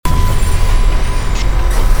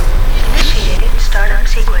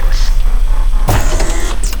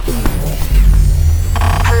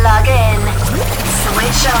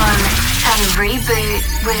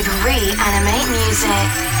Reboot with Reanimate Music.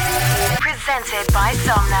 Presented by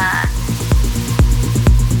Somna.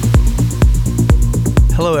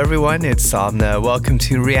 Hello everyone, it's Somna. Welcome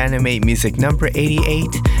to Reanimate Music number 88.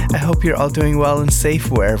 I hope you're all doing well and safe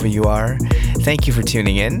wherever you are. Thank you for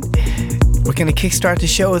tuning in. We're going to kickstart the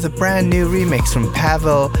show with a brand new remix from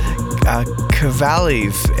Pavel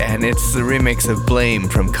Kovalev, and it's the remix of Blame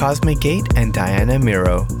from Cosmic Gate and Diana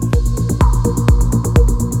Miro.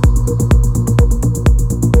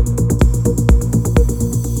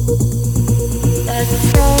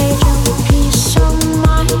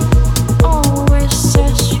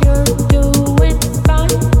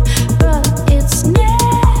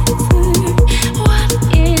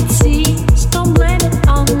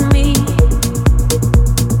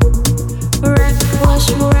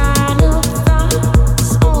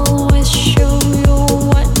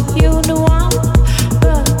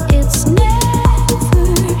 But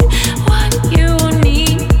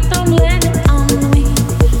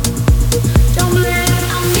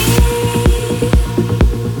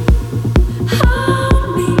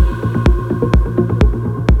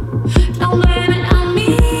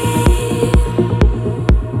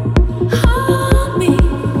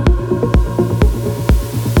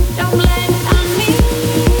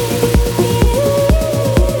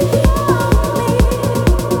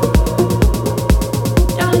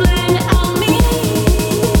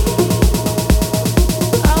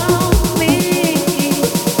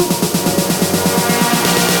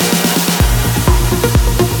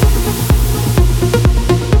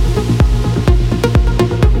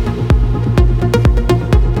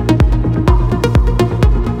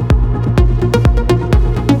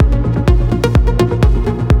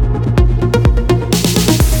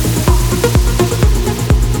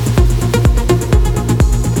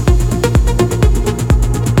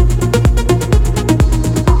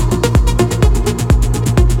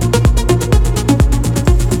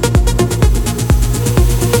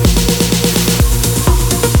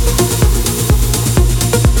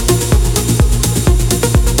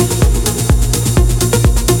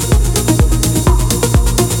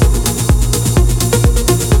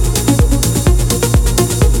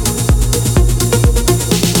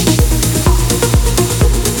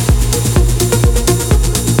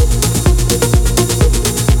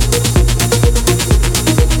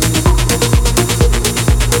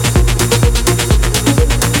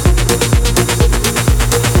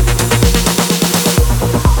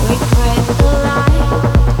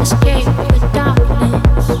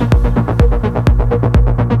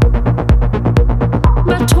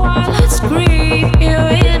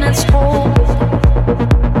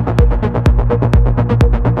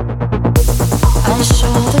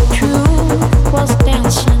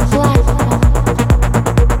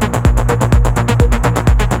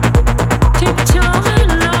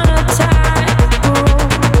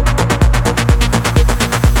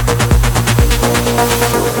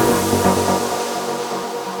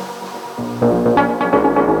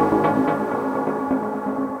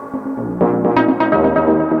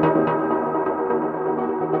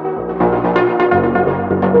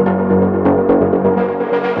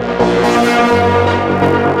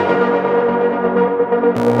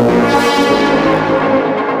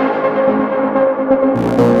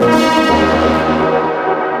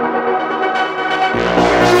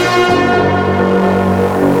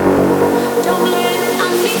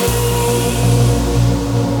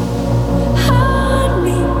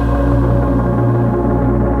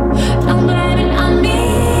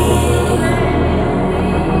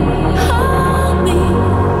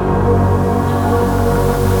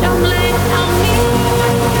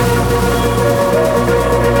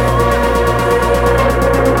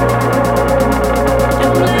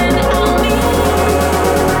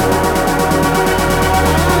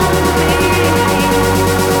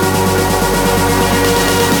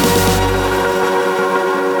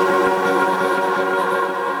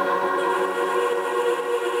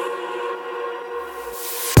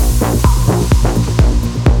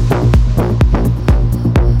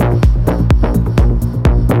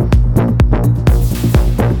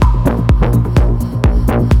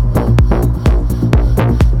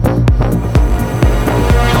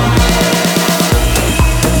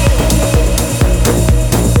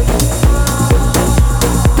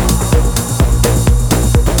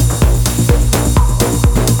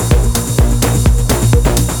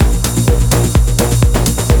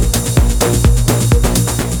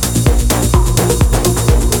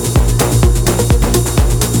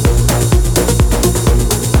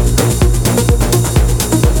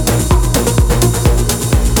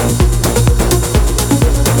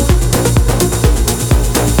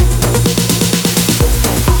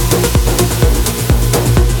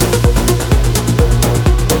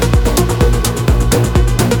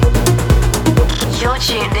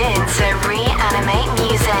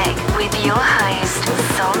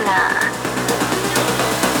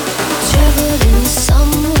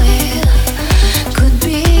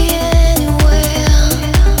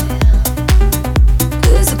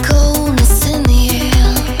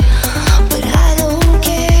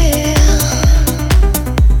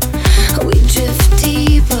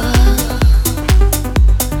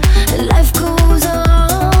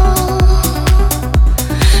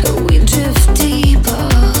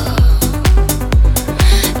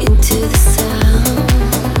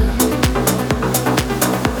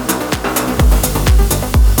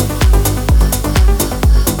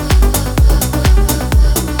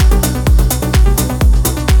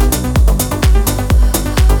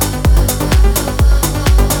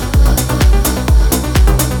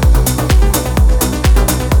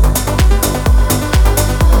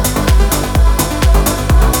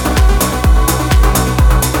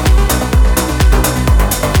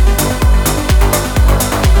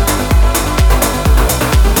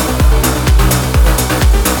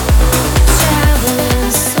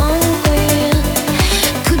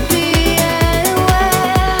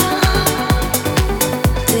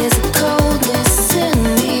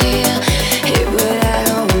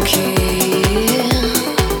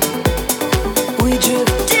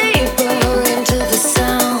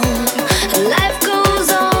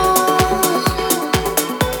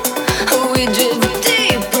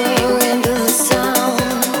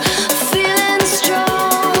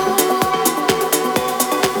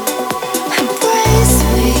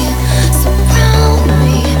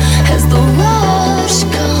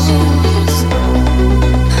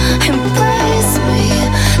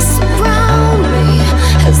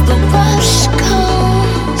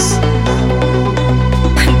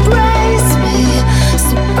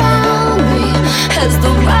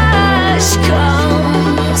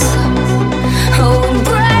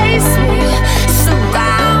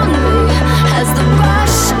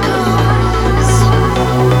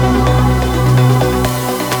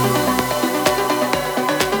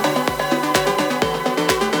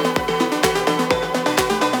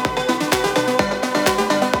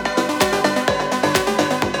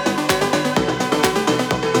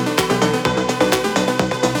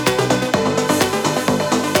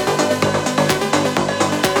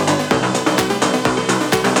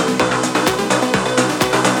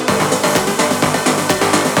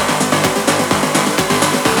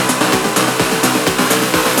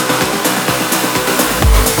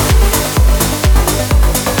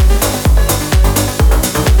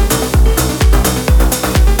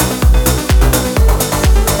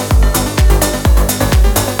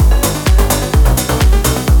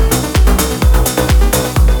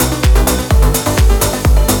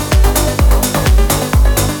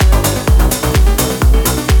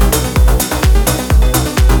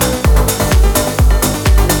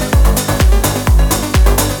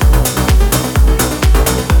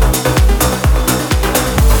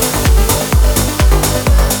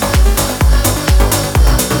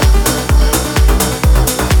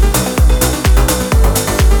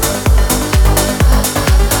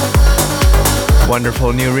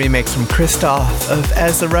Wonderful new remix from Christoph of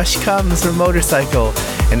As the Rush Comes from Motorcycle.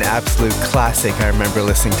 An absolute classic. I remember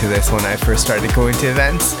listening to this when I first started going to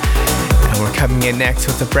events. And we're coming in next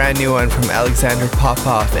with a brand new one from Alexander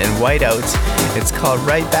Popov and Whiteout. It's called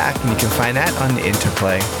Right Back, and you can find that on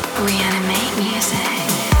Interplay. Reanimate music.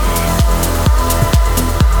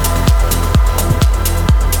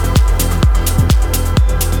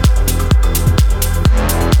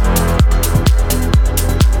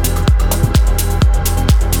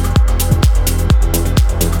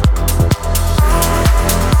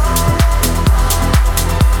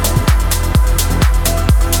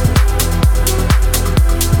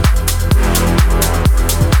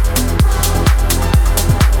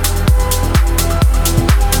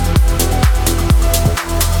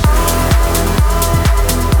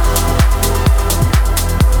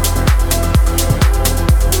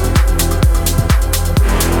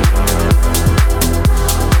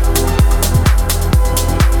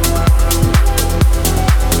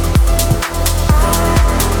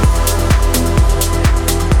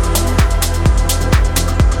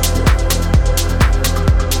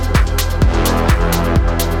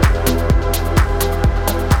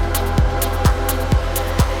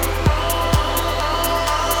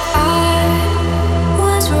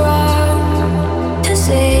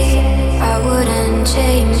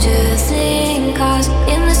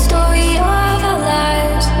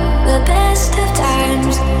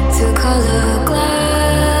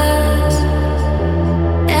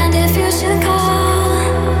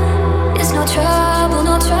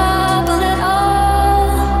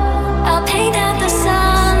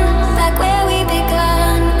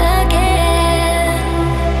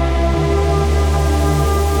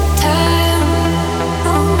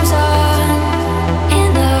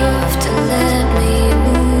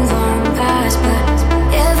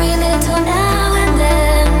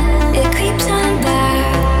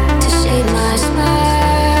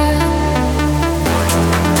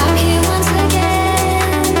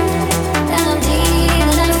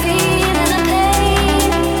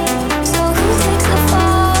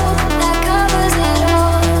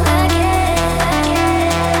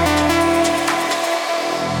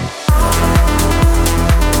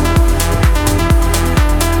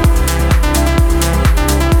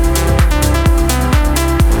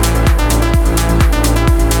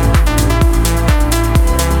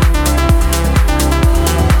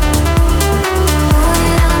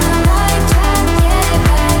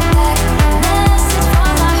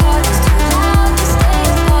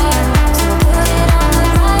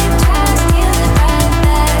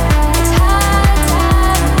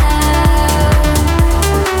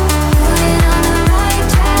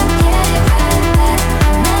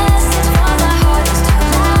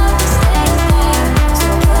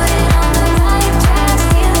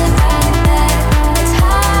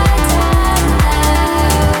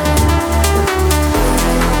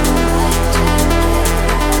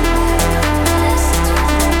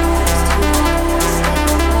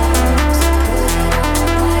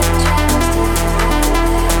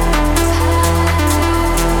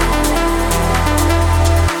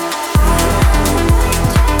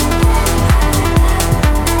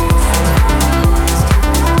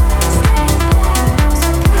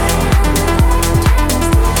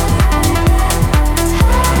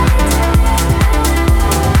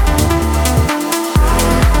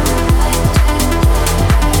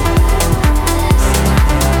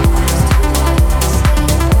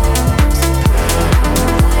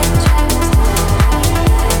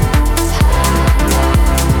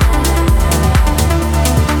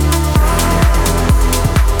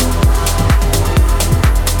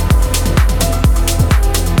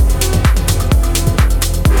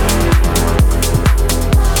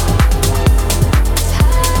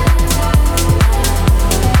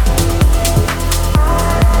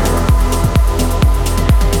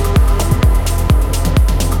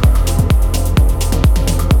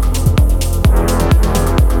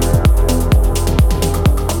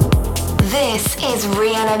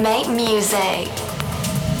 Reanimate music.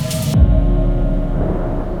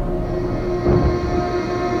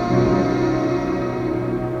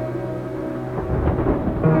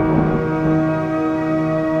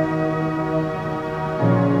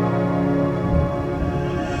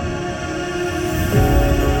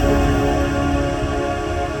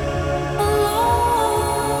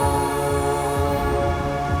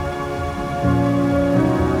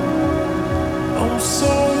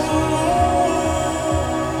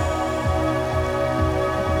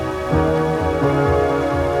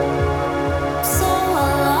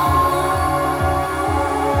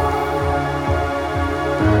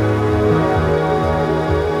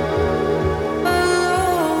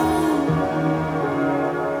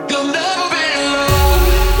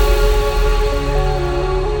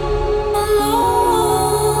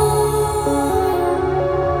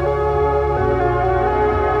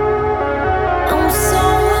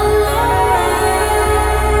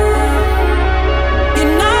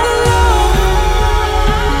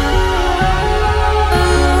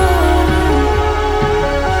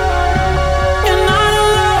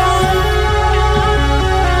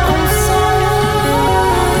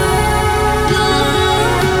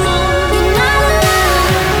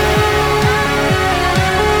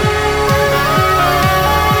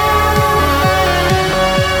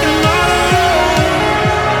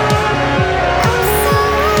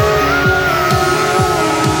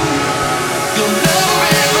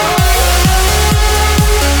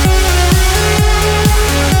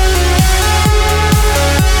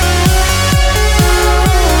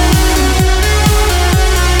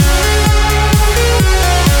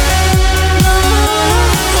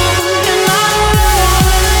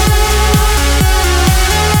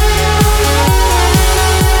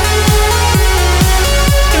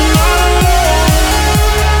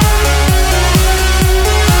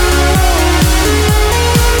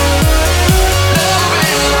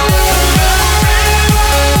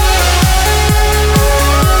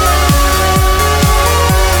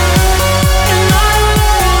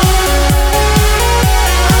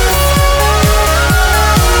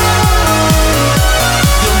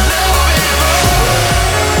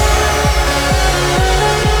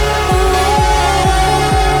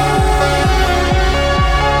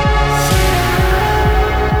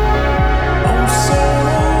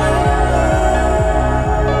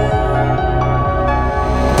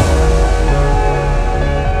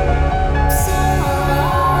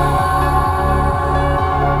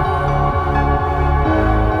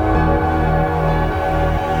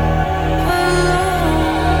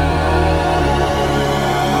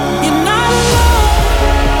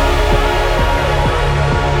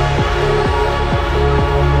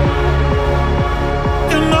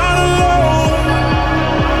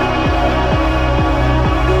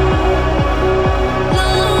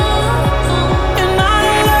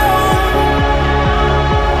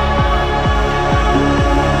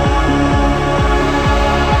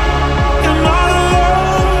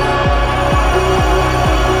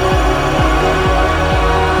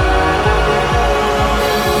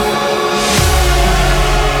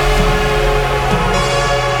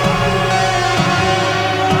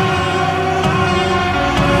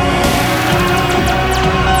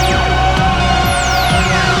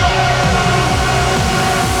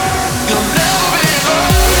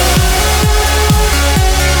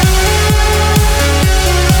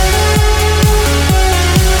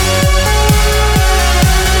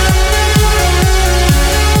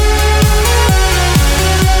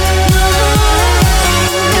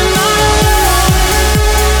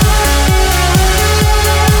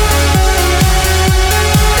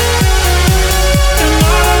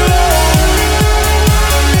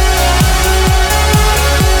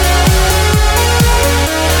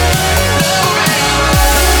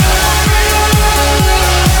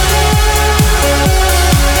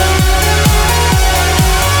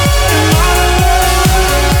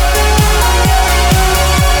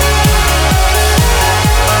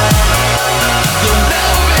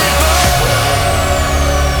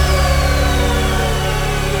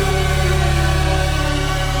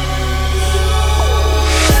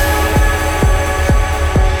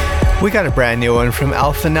 We got a brand new one from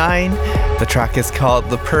Alpha 9. The track is called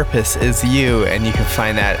The Purpose Is You, and you can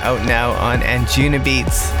find that out now on Anjuna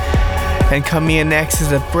Beats. And coming in next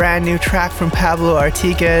is a brand new track from Pablo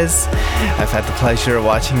Artigas. I've had the pleasure of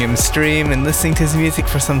watching him stream and listening to his music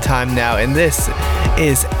for some time now, and this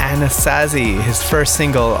is Anasazi, his first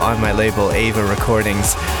single on my label Ava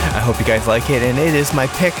Recordings. I hope you guys like it, and it is my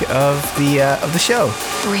pick of the show.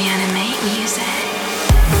 Reanimate music.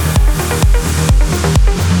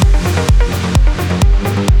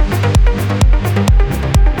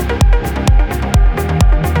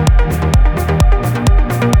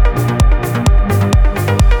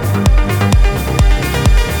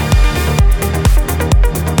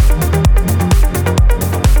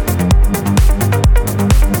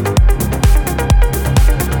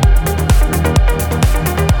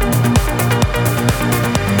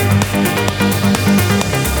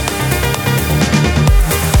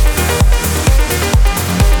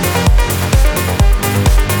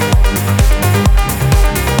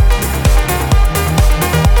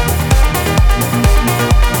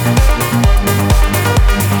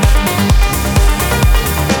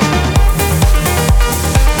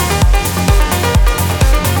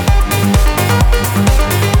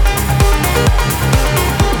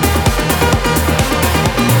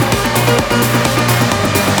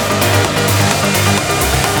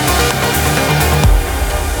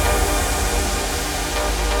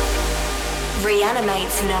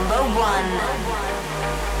 Reanimate's number one.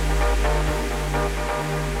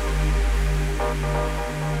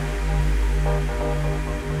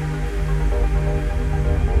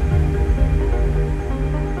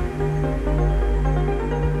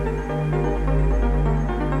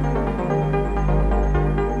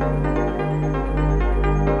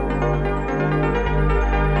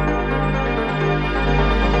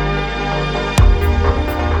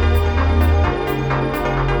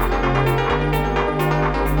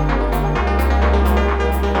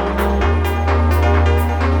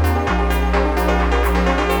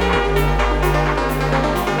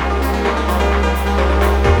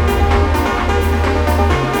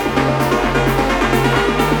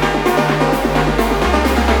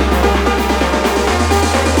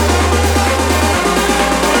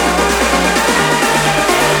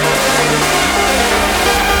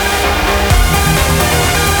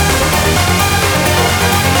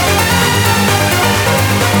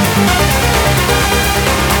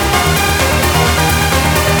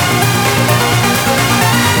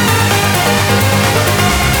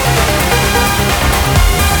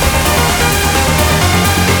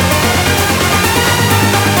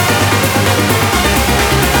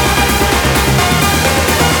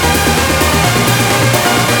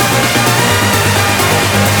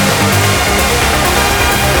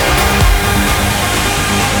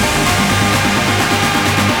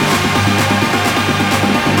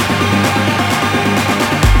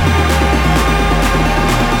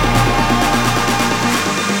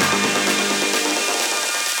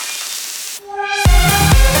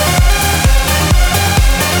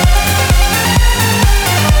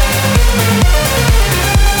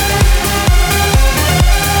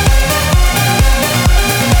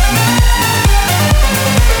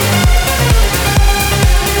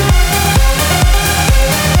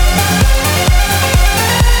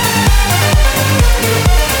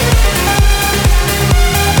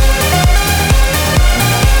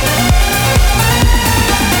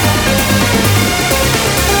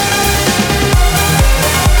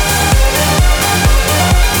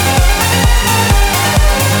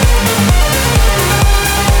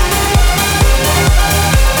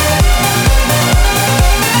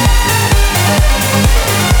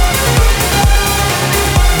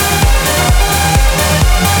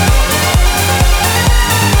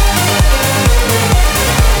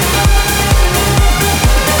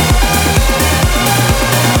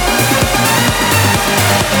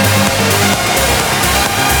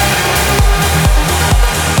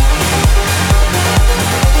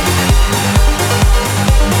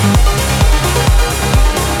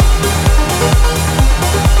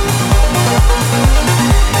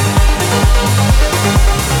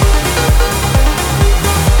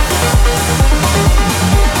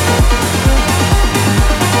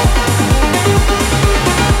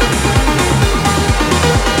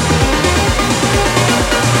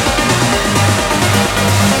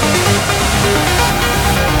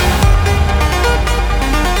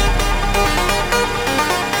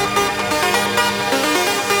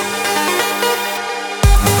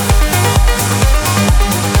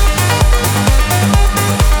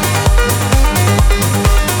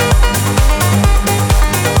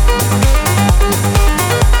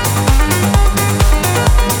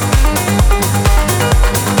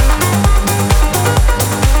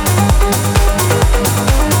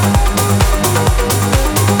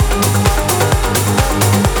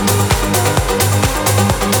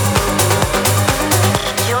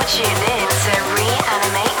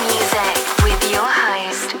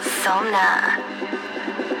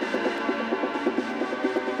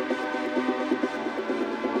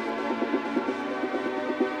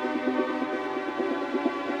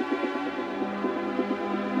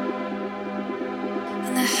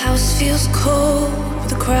 feels cold, but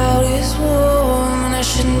the crowd is warm, and I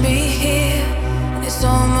shouldn't be here. It's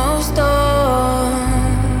almost dawn.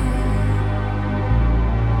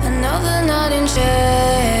 Another night in chains,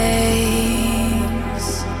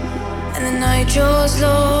 and the night draws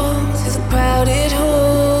long through the crowded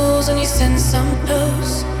halls, and you sense I'm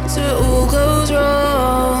close, so it all goes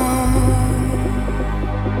wrong.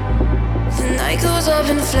 The night goes up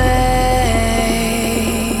in flames,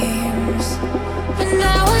 but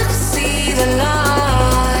now I can see the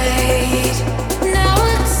light. Now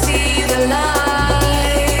I can see the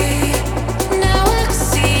light. Now I can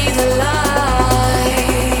see the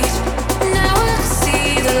light. Now I can see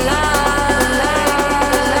the light.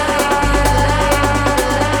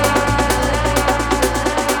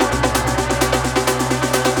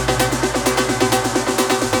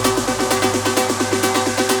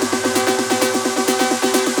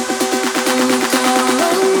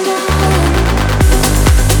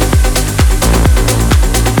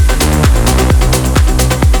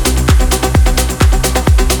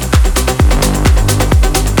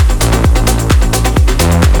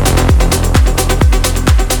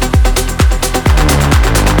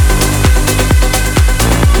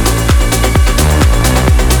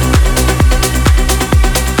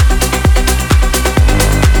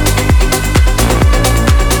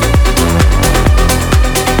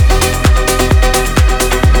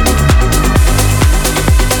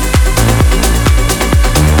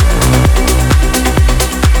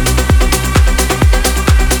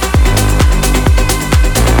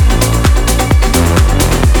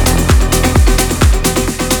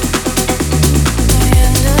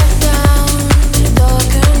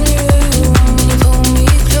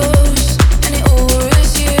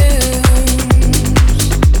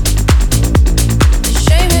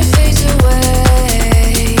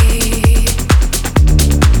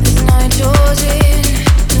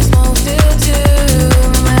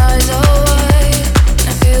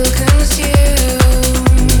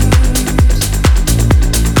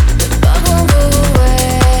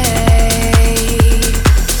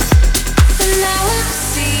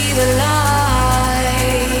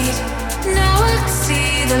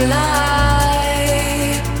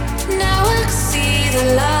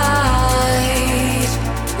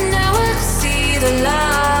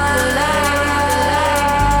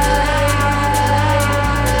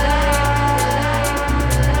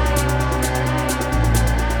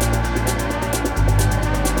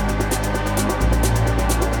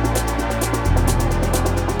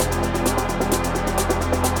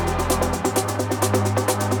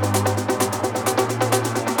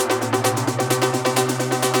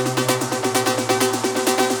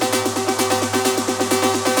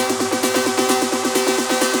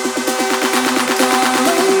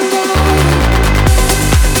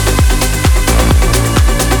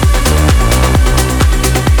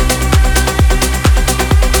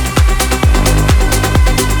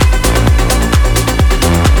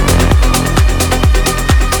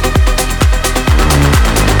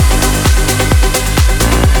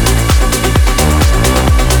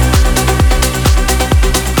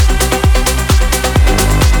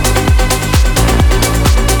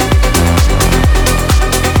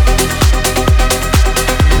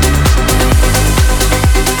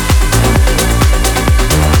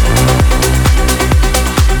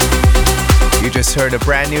 Heard a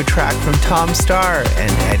brand new track from Tom Starr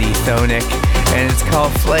and Eddie Thonick, and it's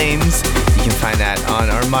called Flames. You can find that on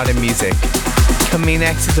Armada Music. Coming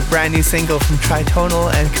next is a brand new single from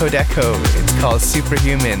Tritonal and Codeco. It's called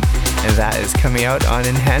Superhuman, and that is coming out on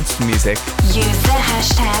Enhanced Music. Use the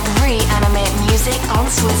hashtag #ReanimateMusic on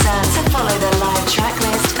Twitter to follow the live track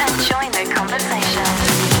list and join the conversation.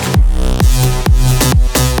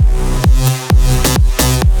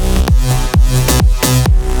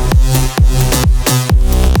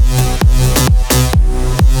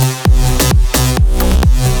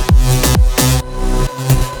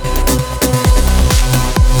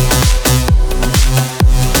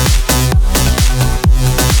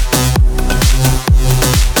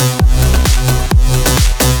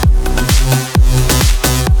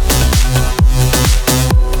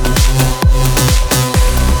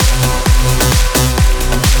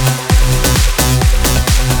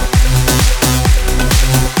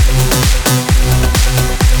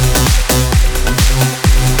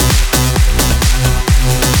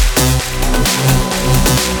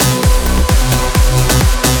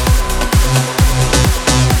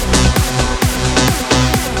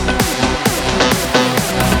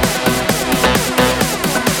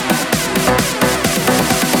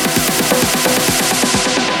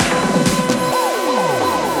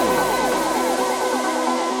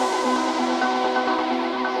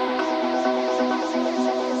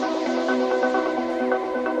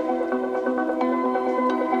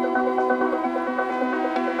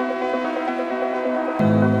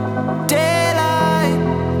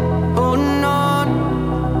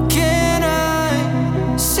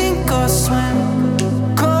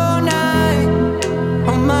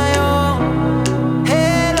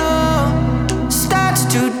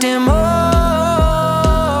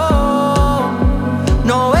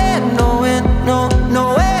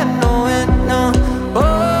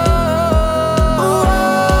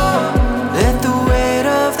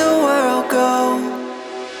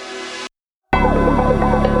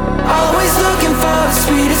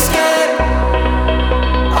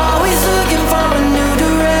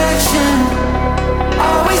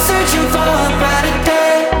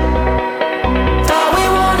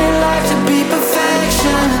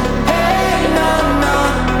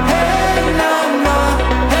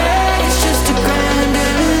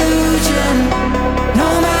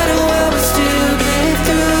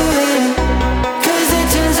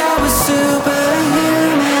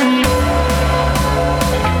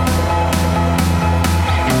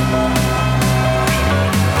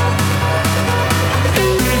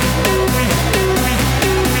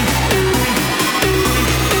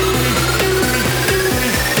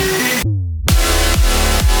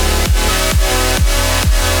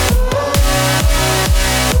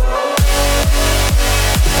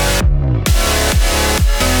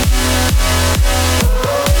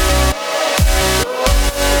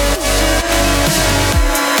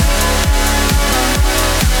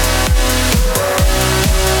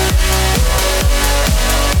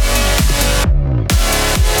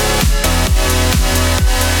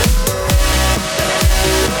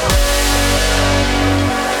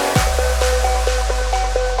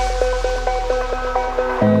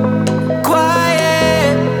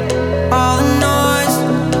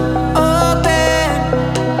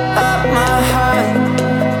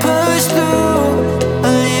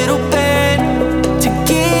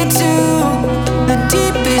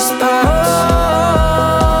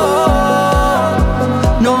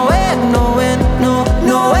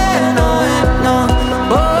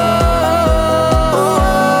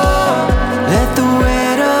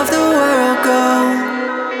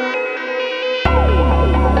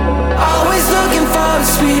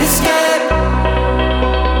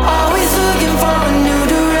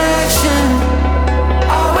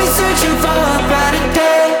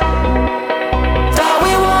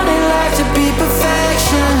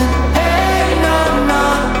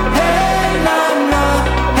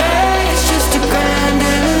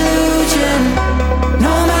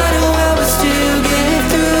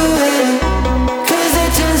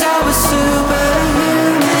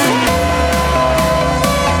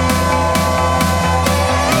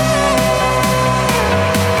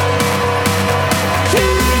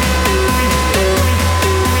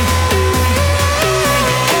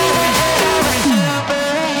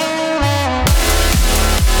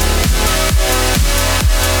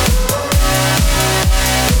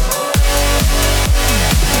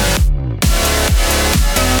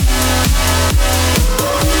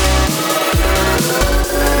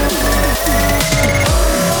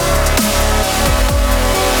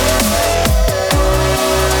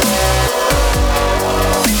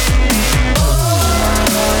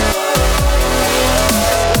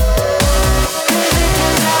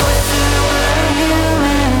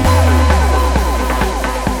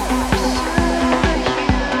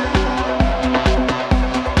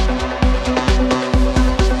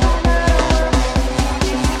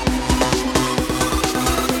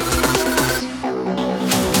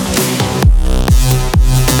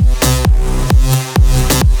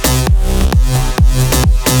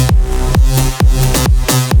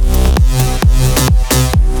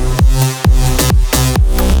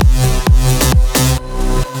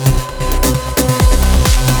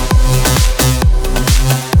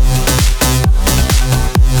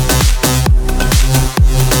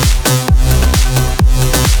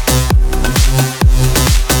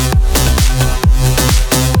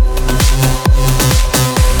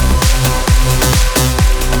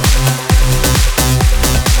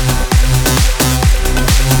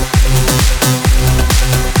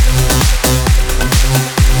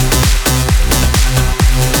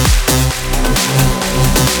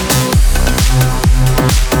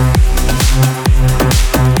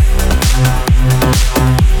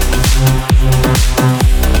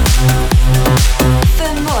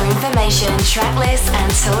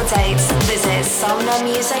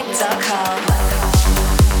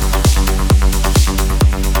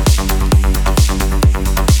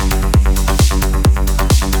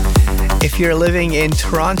 you're living in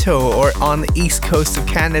Toronto or on the east coast of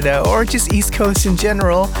Canada or just east coast in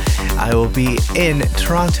general, I will be in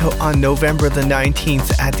Toronto on November the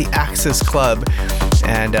 19th at the Axis Club.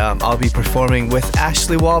 And I'll be performing with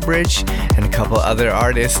Ashley Wallbridge and a couple other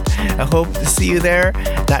artists. I hope to see you there.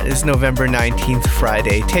 That is November 19th,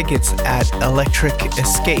 Friday. Tickets at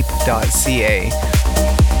electricescape.ca.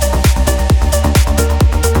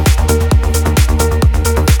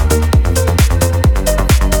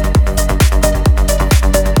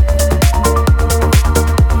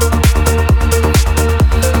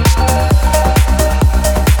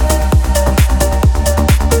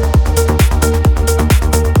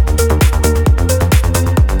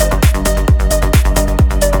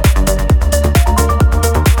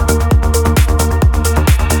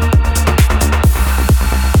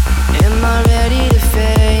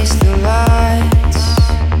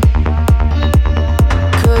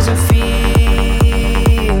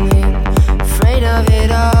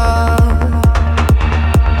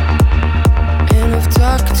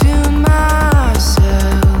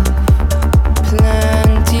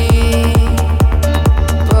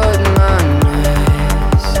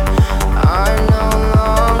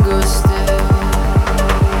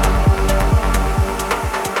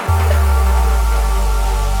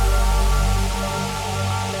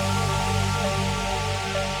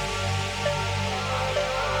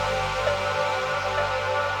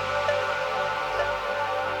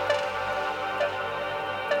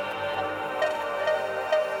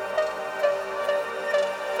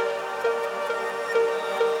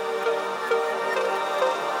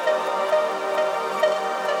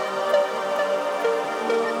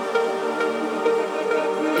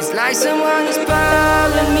 It's like someone is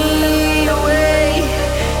pulling me away,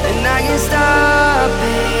 and I can't stop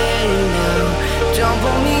it now. Don't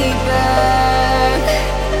pull me back,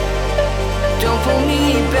 don't pull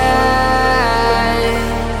me back.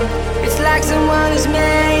 It's like someone is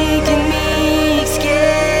making me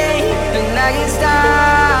escape, and I can't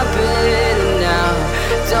stop it now.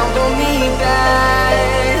 Don't pull me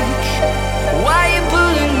back. Why you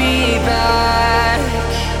pulling me back?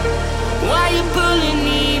 Why you pulling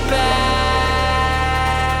me back?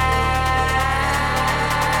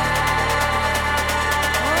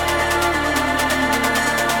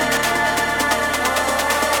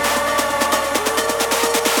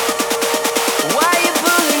 Why you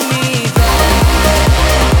pulling me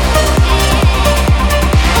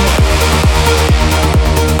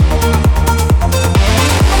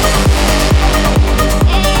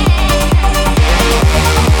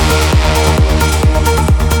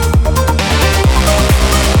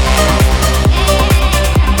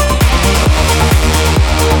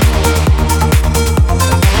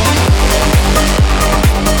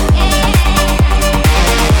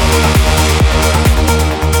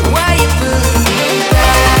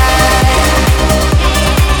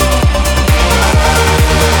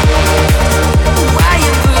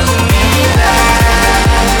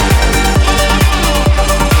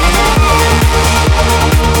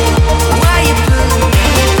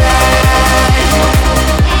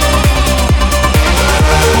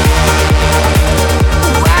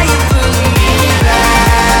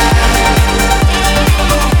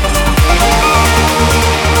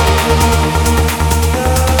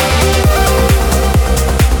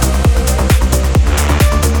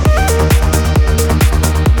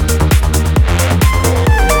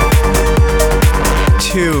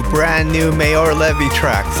Brand new Maor Levi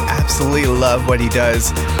tracks. Absolutely love what he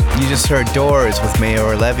does. You just heard Doors with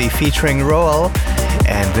Maor Levi featuring Roel,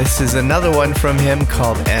 and this is another one from him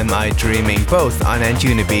called Am I Dreaming, both on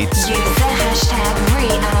Anjuna Beats. Use the hashtag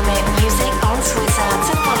 #ReanimateMusic on Twitter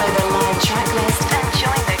to follow the live track list and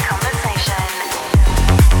join the conversation.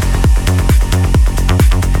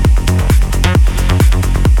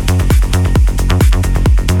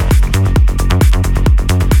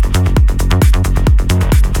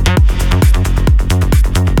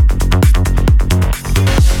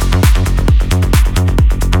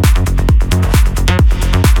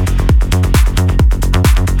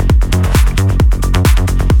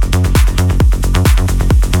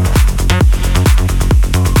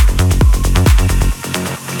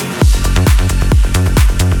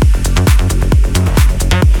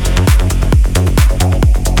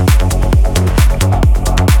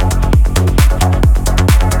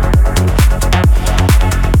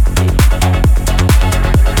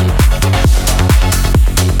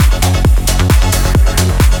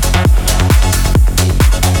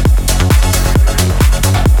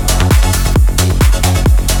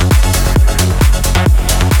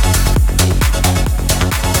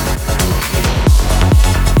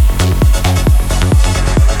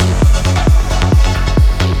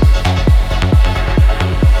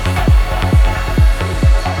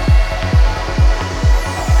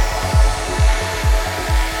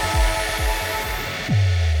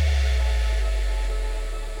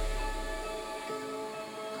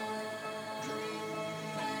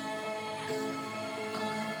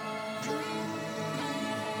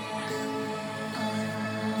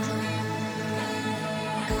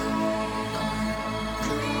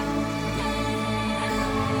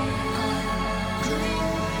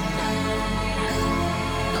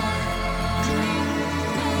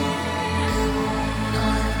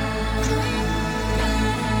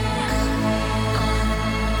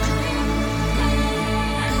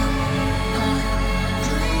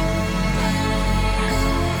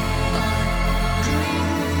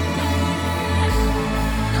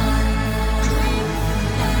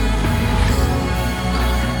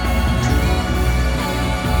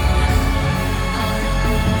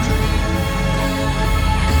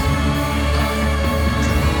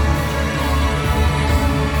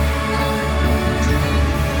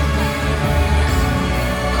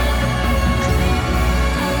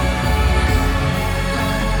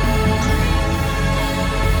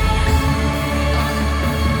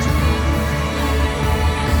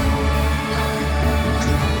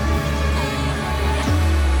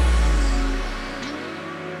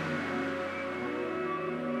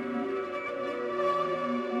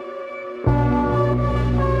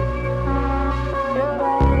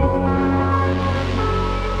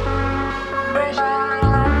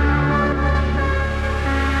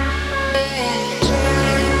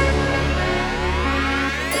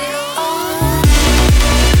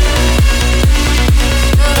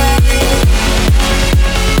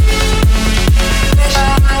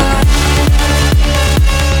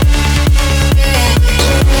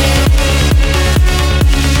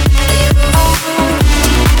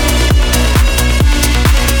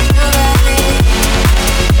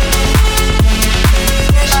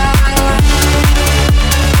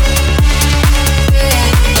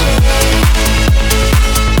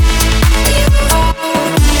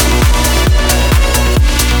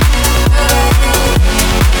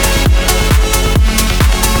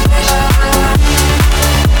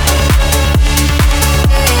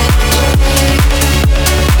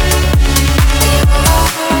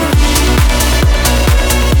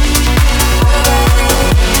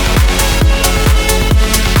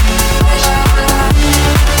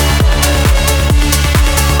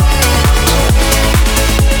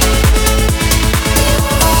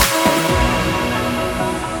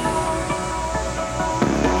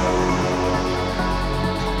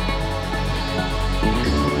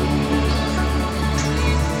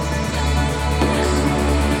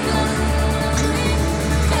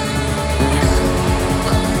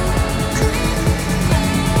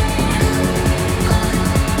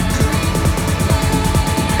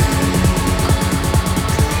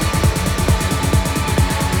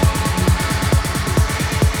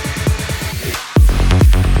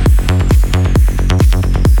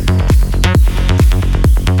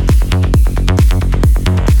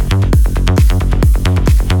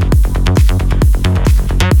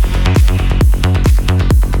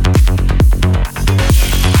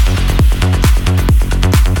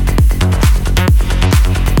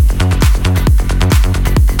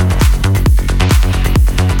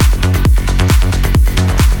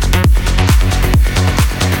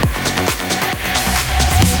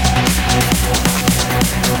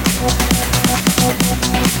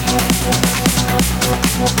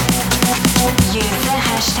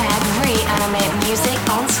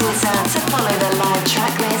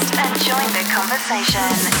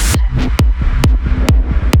 conversation.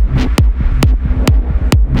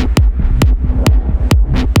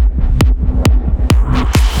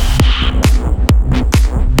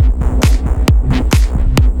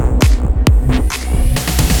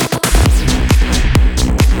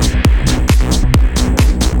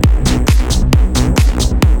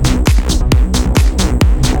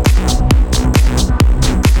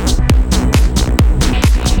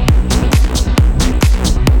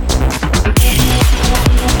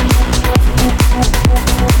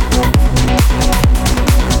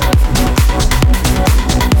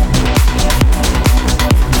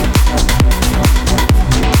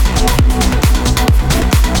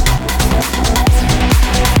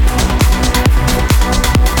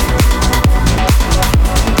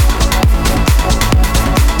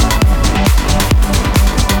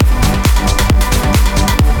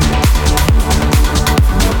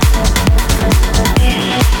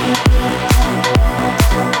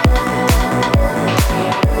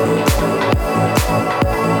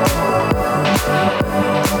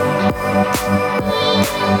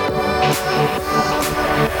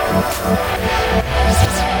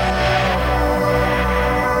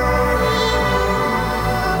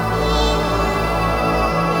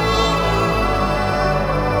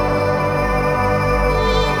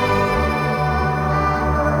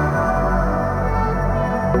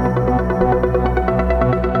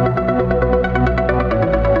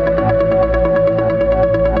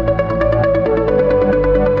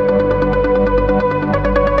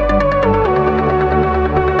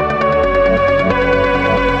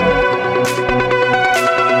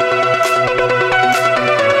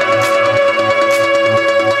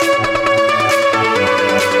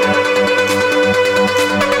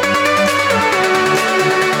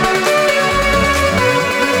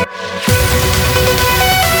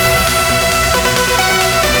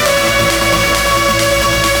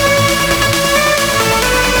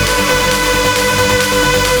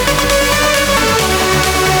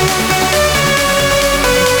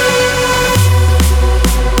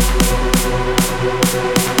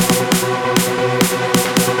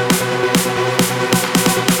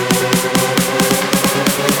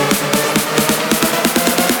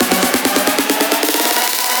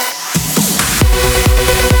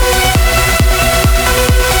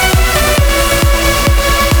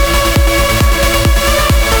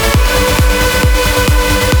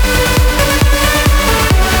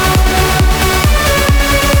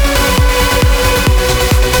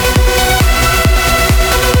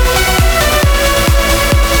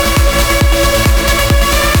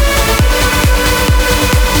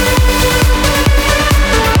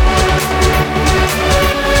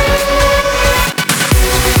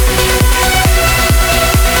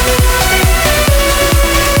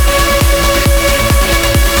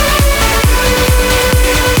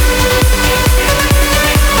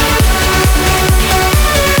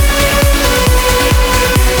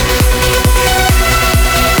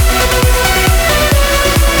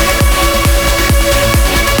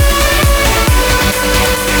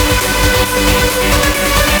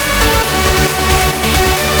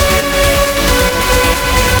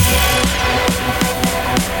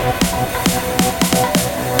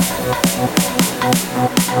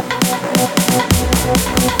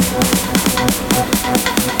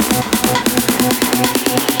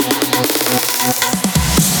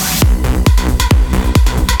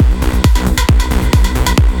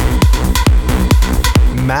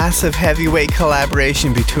 Massive heavyweight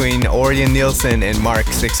collaboration between Orion Nielsen and Mark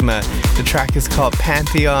Sixma. The track is called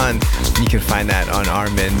Pantheon. You can find that on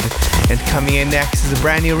Armand. And coming in next is a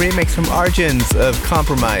brand new remix from Arjans of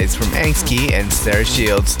Compromise from Angsky and Sarah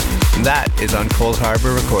Shields. That is on Cold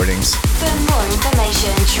Harbor Recordings. For more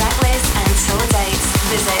information, track lists, and tour dates,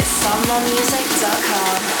 visit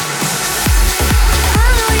somnamusic.com.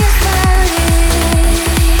 Will you stay?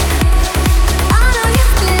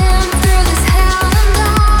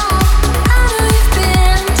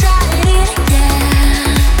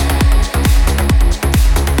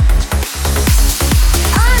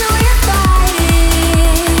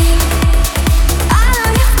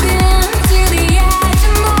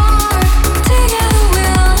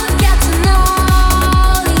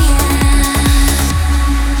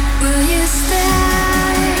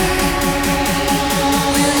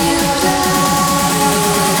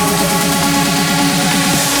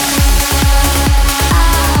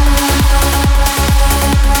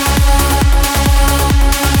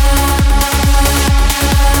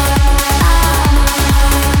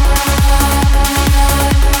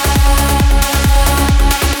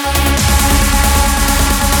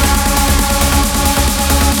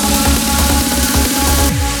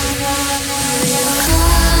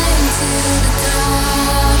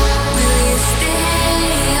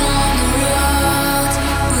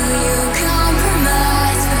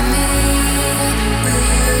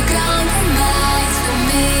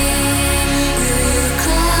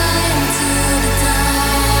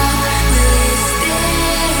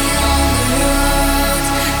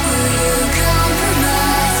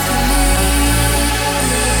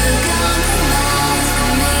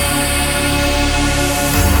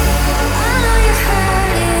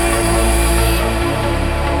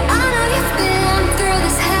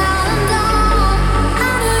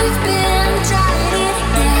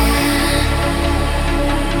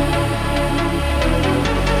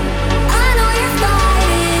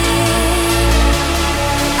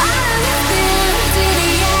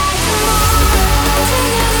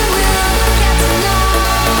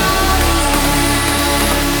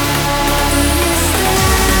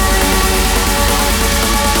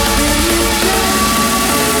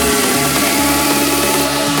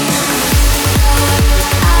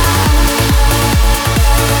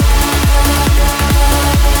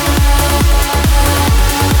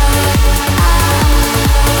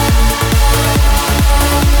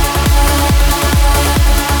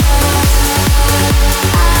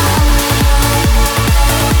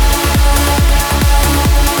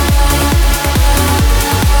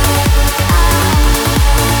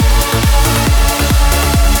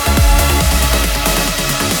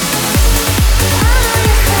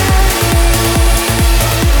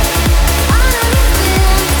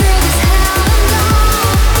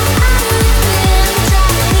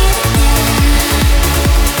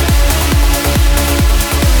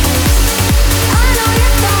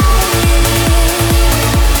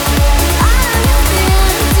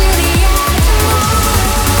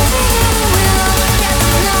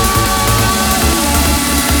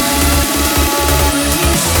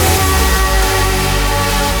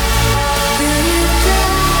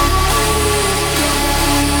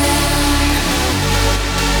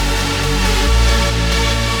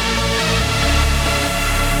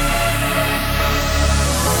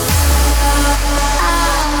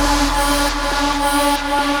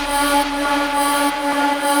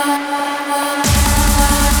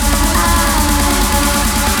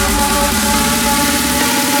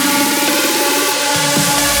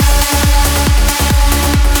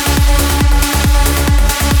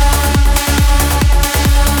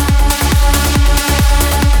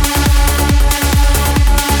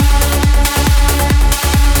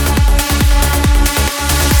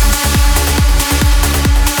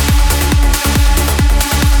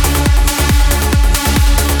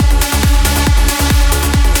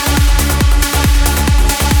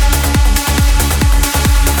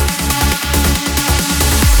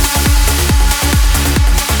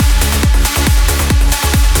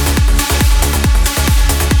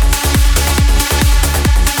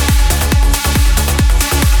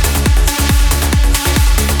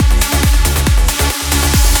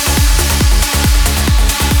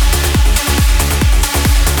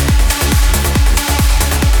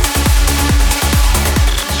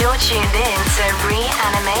 tuned in to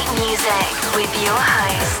Reanimate Music with your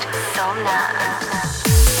host, Somna.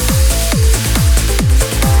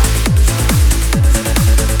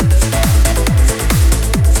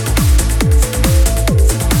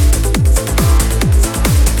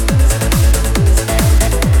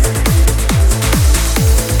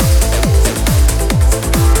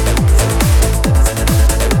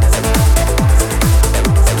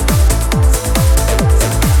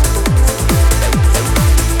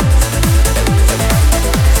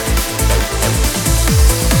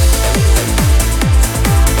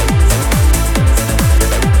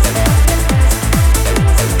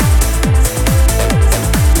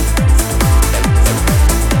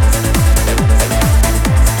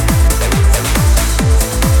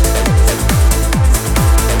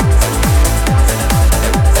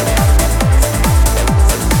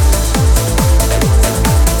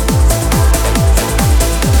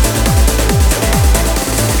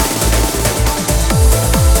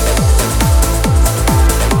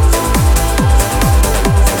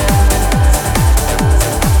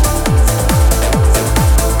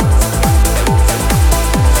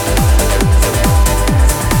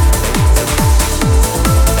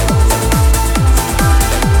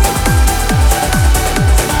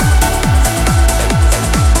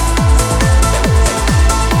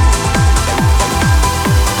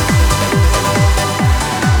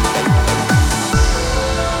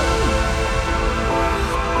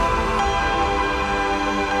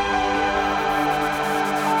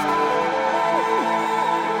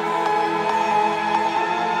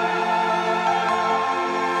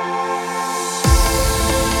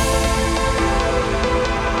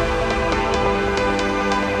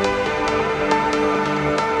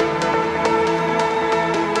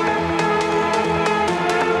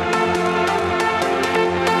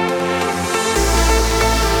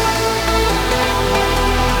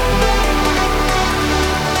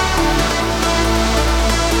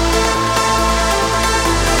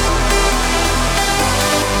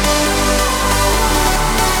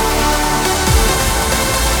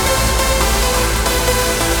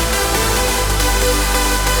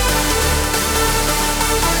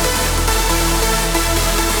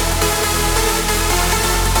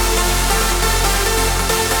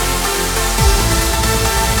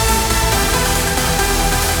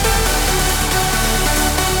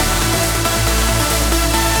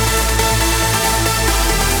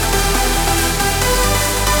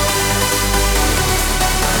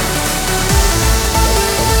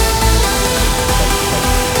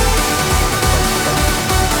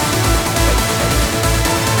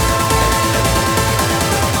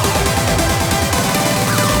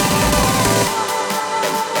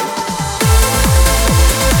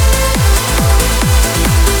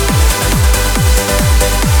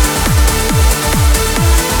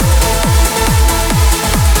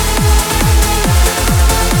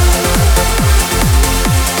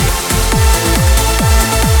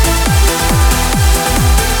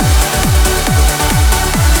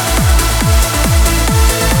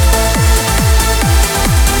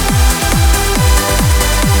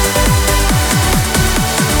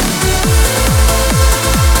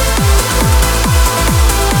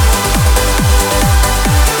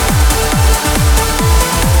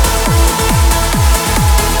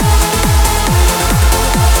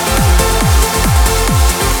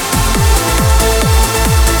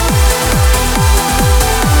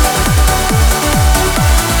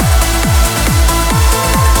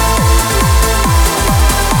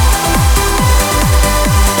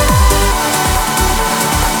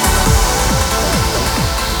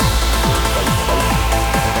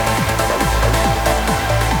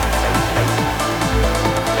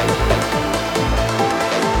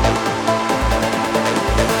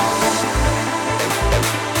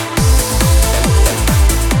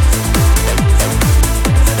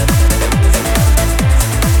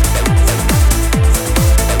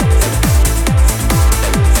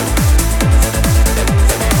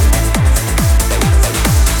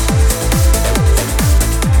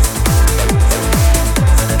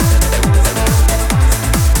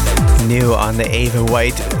 New on the Ava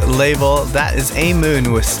White label, that is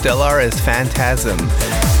A-Moon with Stellaris Phantasm.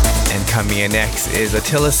 And coming in next is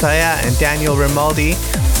Attila Saya and Daniel Rimaldi.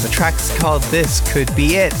 The track's called This Could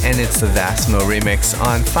Be It, and it's the Vasmo remix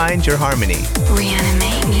on Find Your Harmony.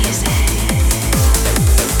 Reanimate Music.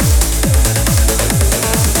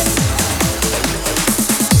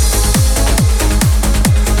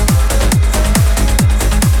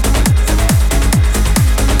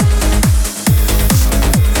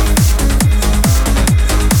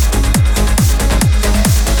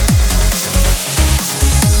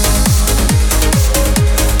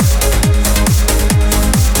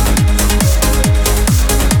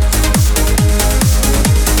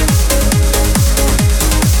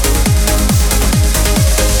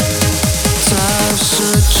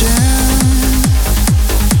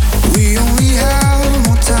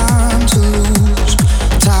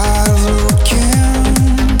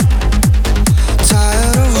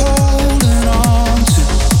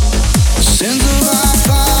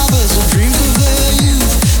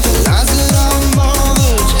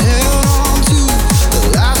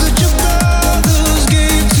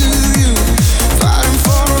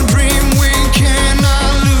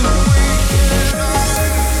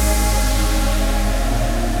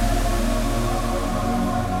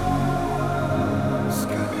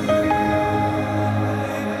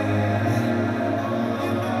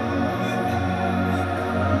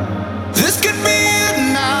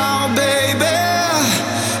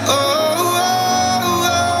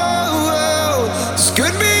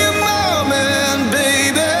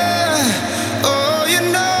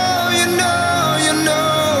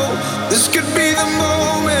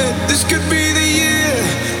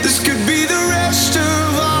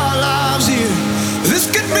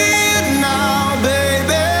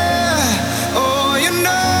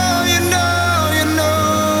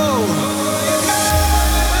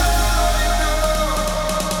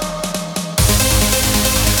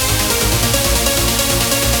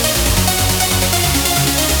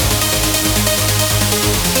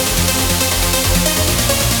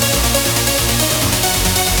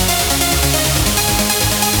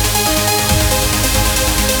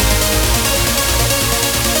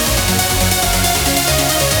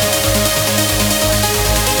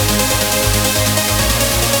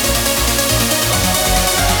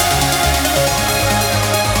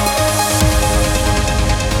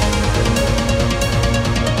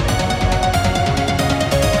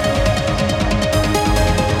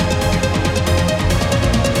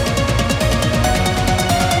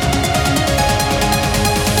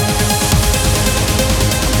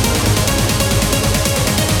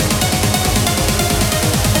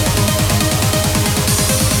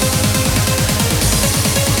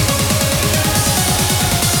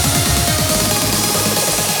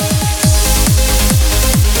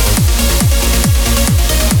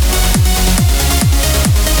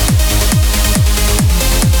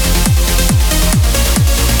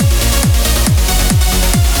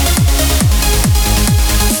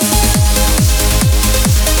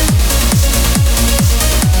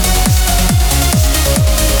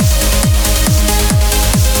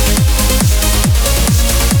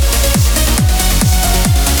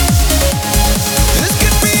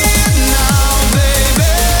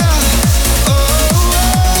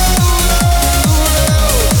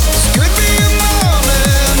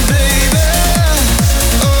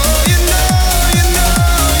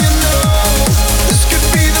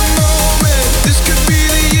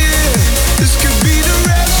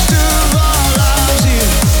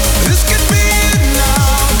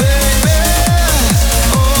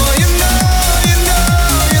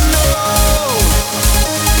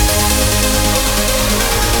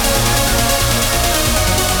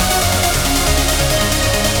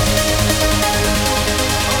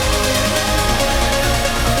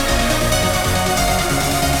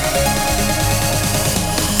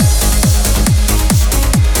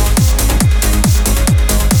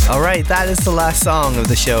 right, that is the last song of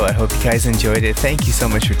the show. I hope you guys enjoyed it. Thank you so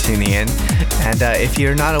much for tuning in. And if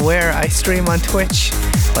you're not aware, I stream on Twitch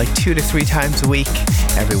like 2 to 3 times a week,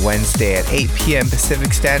 every Wednesday at 8 p.m.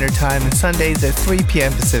 Pacific Standard Time, and Sundays at 3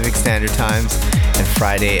 p.m. Pacific Standard Times, and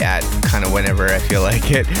Friday at kind of whenever I feel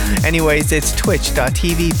like it. Anyways, it's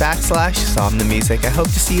twitch.tv/Somna Music. I hope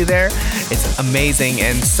to see you there. It's amazing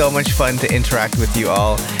and so much fun to interact with you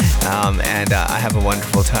all. And I have a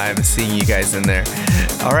wonderful time seeing you guys in there.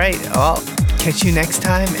 All right, well, catch you next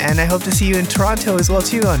time, and I hope to see you in Toronto as well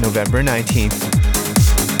too on November 19th.